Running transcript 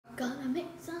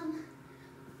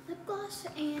lip gloss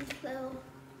and little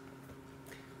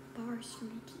bars from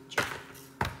my teacher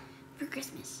for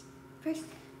Christmas. First,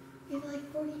 we have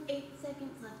like 48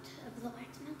 seconds left of the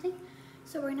wax melting,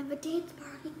 so we're gonna have a dance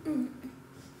party.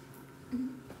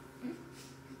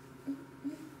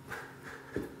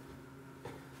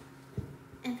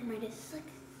 And for my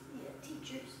dyslexia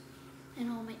teachers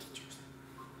and all my teachers,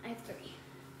 I have 3.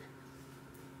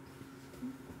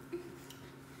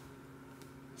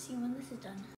 See when this is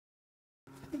done.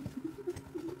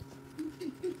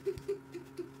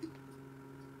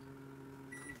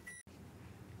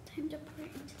 Time to put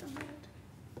it into the mold.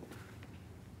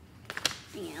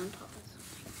 Yeah, on top of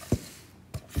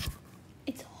something.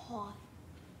 It's hot.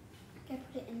 I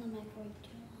put it in the microwave too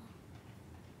long.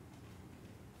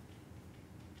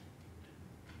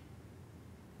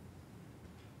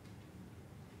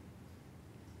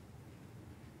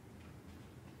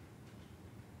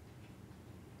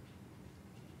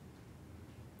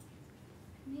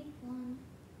 I made one.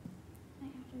 I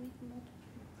have to make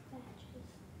multiple batches.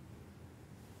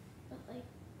 But like,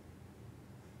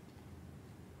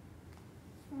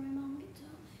 before my mom gets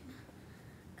home,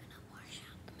 I'm gonna wash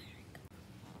out the measuring cup.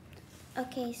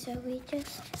 Okay, so we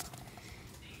just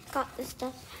got the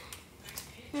stuff.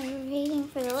 We're waiting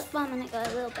for the lip balm, and I got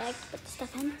a little bag to put the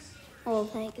stuff in. Well,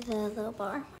 like the little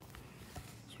bar.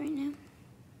 So right now,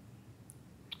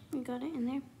 we got it in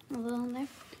there, a little in there.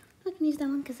 I can use that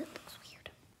one because it looks weird.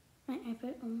 My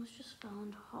iPad almost just fell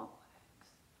into hot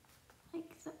wax.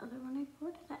 Like the other one I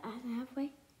poured, that I had halfway,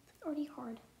 it's already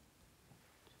hard.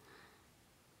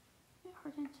 It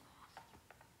hardens fast.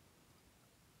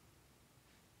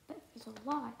 But if there's a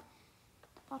lot,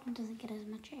 the bottom doesn't get as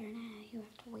much air now. You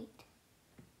have to wait.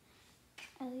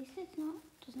 At least it's not,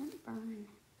 doesn't burn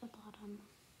the bottom.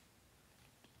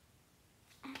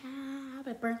 Ah,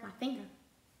 but it burns my finger.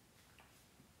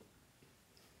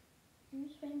 I'm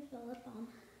just waiting for the lip balm.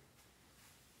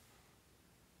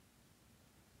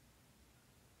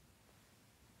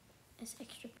 It's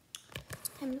extra.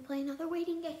 Time to play another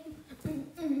waiting game.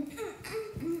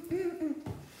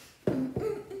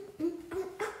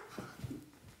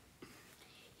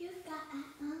 You've got a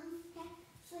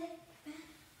slick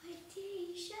white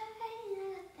t-shirt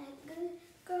and that good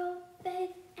girl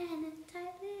face and a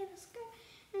tight little skirt.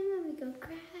 And when we go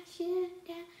crashing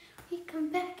down, we come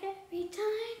back every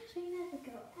time. We never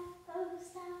go out of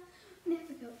style. We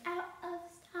never go out of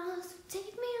style. So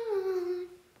take me on.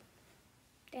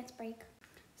 Dance break.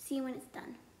 See you when it's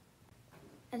done.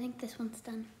 I think this one's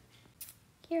done.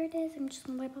 Here it is. I'm just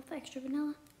gonna wipe off the extra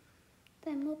vanilla.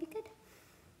 Then we'll be good.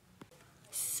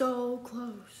 So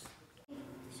close.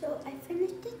 So I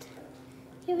finished it.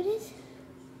 Here it is.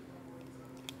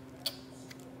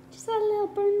 Just got a little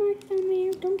burn mark on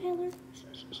there. Don't tell her.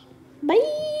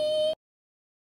 Bye.